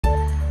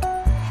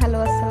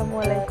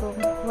Assalamualaikum.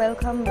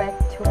 Welcome back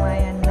to my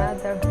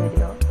another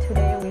video.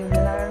 Today we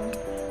will learn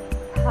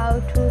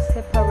how to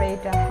separate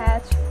a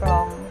hatch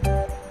from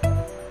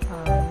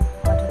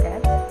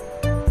Autocad.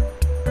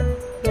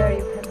 Here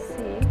you can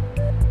see,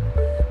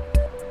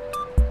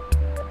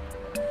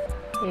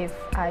 if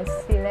I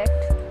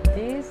select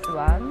this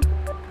one,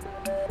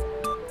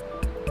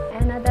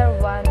 another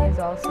one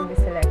is also be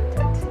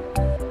selected,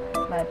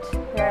 but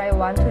here I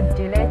want to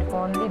delete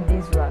only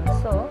this one.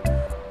 So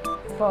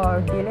for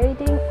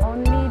deleting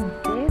only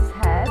this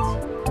hatch,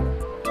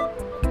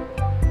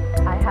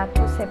 I have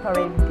to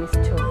separate these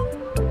two.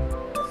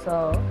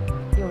 So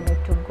you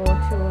need to go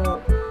to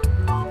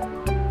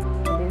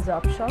these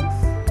options.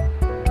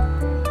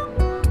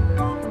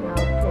 Now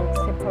click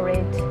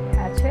separate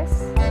hatches.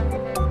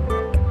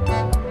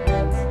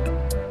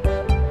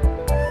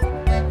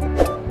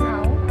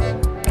 Now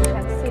you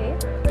can see,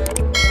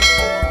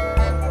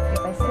 if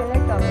I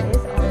select on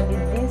this,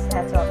 only this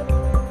hatch of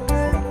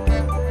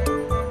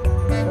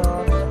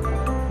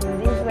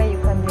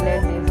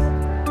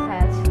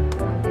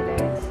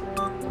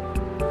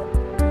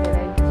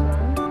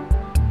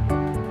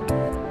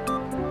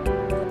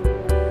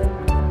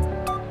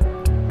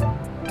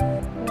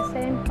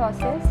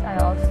process. I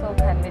also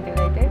can be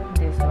deleted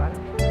this one.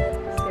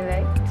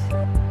 Select,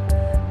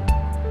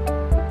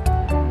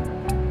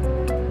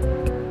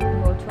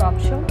 go to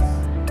options,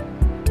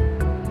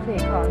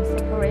 click on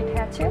separate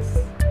hatches,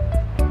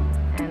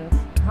 and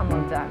I'm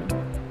all done.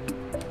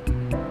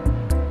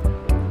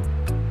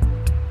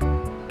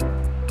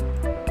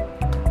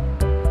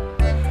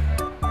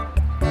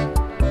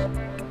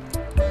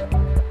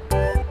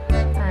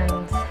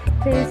 And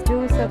please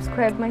do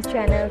subscribe my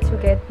channel to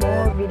get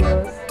more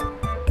videos.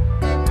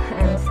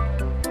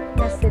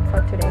 That's it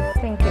for today.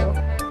 Thank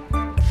you.